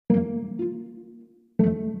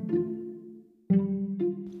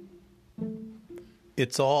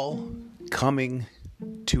It's all coming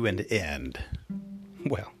to an end.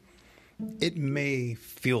 Well, it may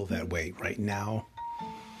feel that way right now.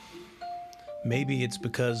 Maybe it's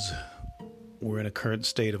because we're in a current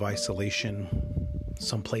state of isolation,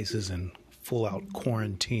 some places in full-out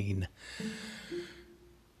quarantine.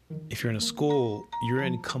 If you're in a school, you're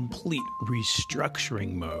in complete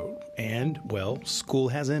restructuring mode. And, well, school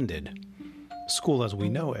has ended. School as we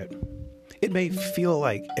know it. It may feel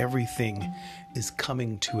like everything is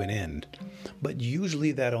coming to an end, but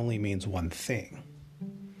usually that only means one thing.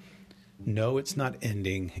 No, it's not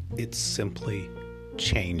ending. It's simply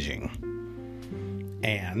changing.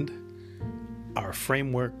 And our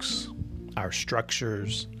frameworks, our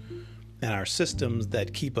structures, and our systems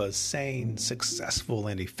that keep us sane, successful,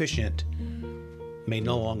 and efficient may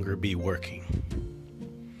no longer be working.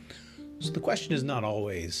 So the question is not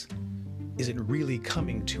always, is it really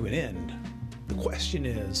coming to an end? The question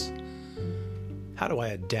is, how do I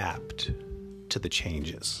adapt to the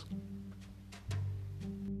changes?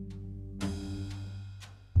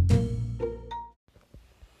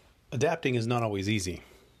 Adapting is not always easy.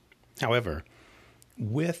 However,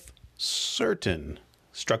 with certain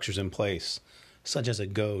structures in place, such as a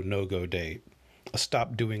go, no-go date, a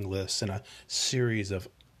stop doing list, and a series of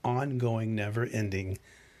ongoing, never-ending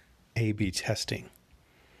A/B testing,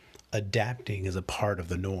 adapting is a part of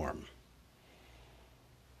the norm.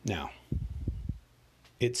 Now,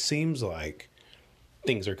 it seems like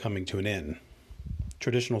things are coming to an end.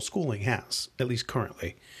 Traditional schooling has, at least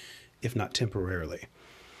currently, if not temporarily.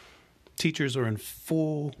 Teachers are in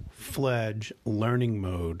full-fledged learning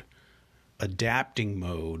mode, adapting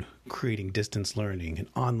mode, creating distance learning and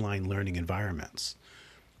online learning environments.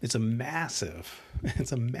 It's a massive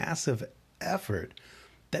effort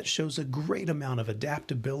that shows a great amount of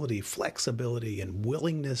adaptability, flexibility, and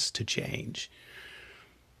willingness to change.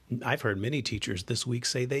 I've heard many teachers this week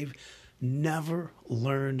say they've never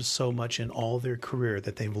learned so much in all their career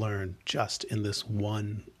that they've learned just in this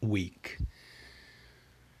 1 week.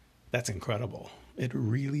 That's incredible. It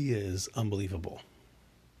really is unbelievable.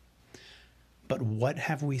 But what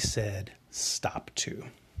have we said stop to?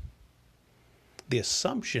 The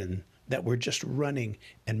assumption that we're just running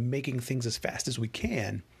and making things as fast as we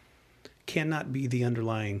can cannot be the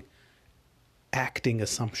underlying acting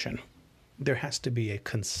assumption. There has to be a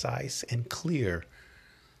concise and clear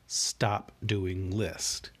stop doing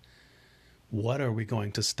list. What are we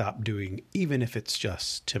going to stop doing, even if it's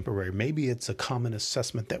just temporary? Maybe it's a common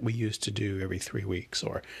assessment that we used to do every 3 weeks,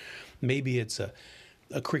 or maybe it's a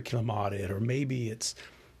curriculum audit, or maybe it's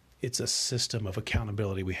a system of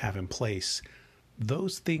accountability we have in place.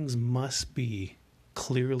 Those things must be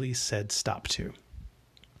clearly said stop to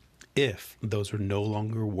if those are no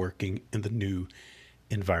longer working in the new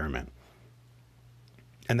environment.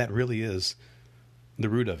 And that really is the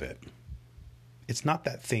root of it. It's not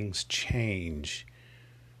that things change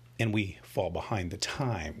and we fall behind the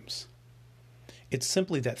times. It's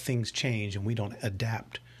simply that things change and we don't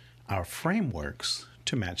adapt our frameworks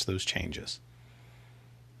to match those changes.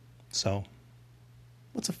 So,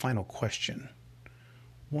 what's a final question?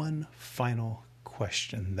 One final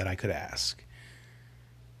question that I could ask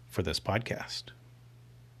for this podcast.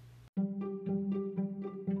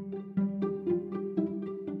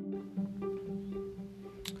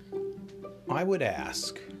 I would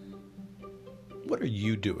ask, what are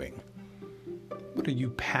you doing? What are you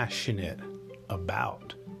passionate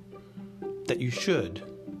about that you should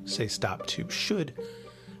say stop to? Should,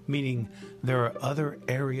 meaning there are other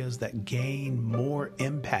areas that gain more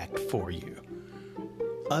impact for you,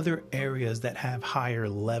 other areas that have higher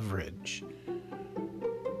leverage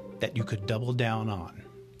that you could double down on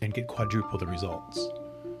and get quadruple the results.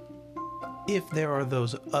 If there are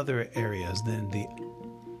those other areas, then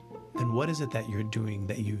what is it that you're doing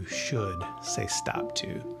that you should say stop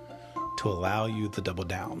to allow you the double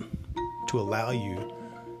down, to allow you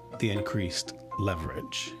the increased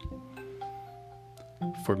leverage?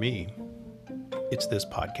 For me, it's this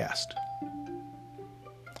podcast.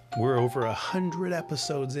 We're over 100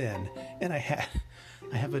 episodes in, and I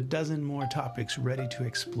have a dozen more topics ready to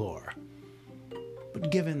explore. But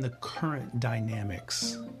given the current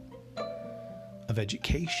dynamics of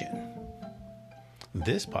education,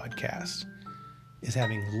 this podcast is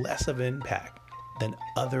having less of impact than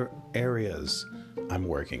other areas I'm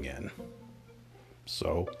working in.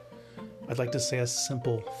 So I'd like to say a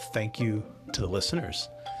simple thank you to the listeners.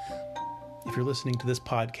 If you're listening to this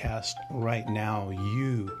podcast right now,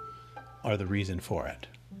 you are the reason for it.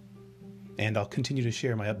 And I'll continue to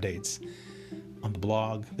share my updates on the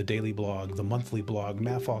blog, the daily blog, the monthly blog,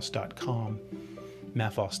 mathos.com,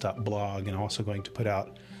 mathos.blog, and I'm also going to put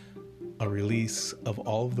out a release of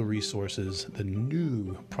all of the resources, the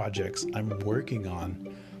new projects I'm working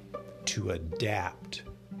on to adapt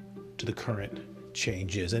to the current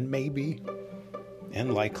changes, and maybe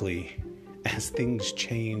and likely as things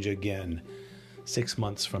change again 6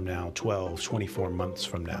 months from now, 12, 24 months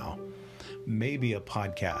from now, maybe a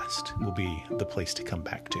podcast will be the place to come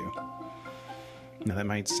back to. Now, that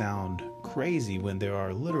might sound crazy when there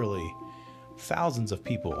are literally thousands of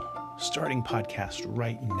people starting podcasts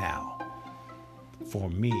right now. For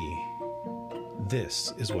me,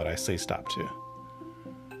 this is what I say stop to.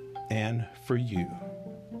 And for you,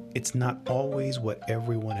 it's not always what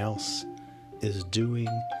everyone else is doing.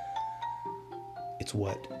 It's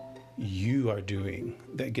what you are doing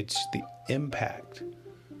that gets the impact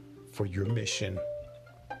for your mission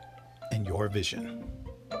and your vision.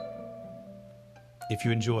 If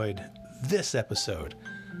you enjoyed this episode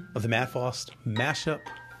of the Matt Faust Mashup,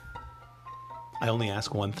 I only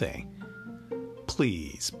ask one thing.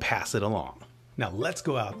 Please pass it along. Now let's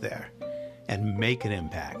go out there and make an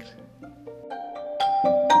impact.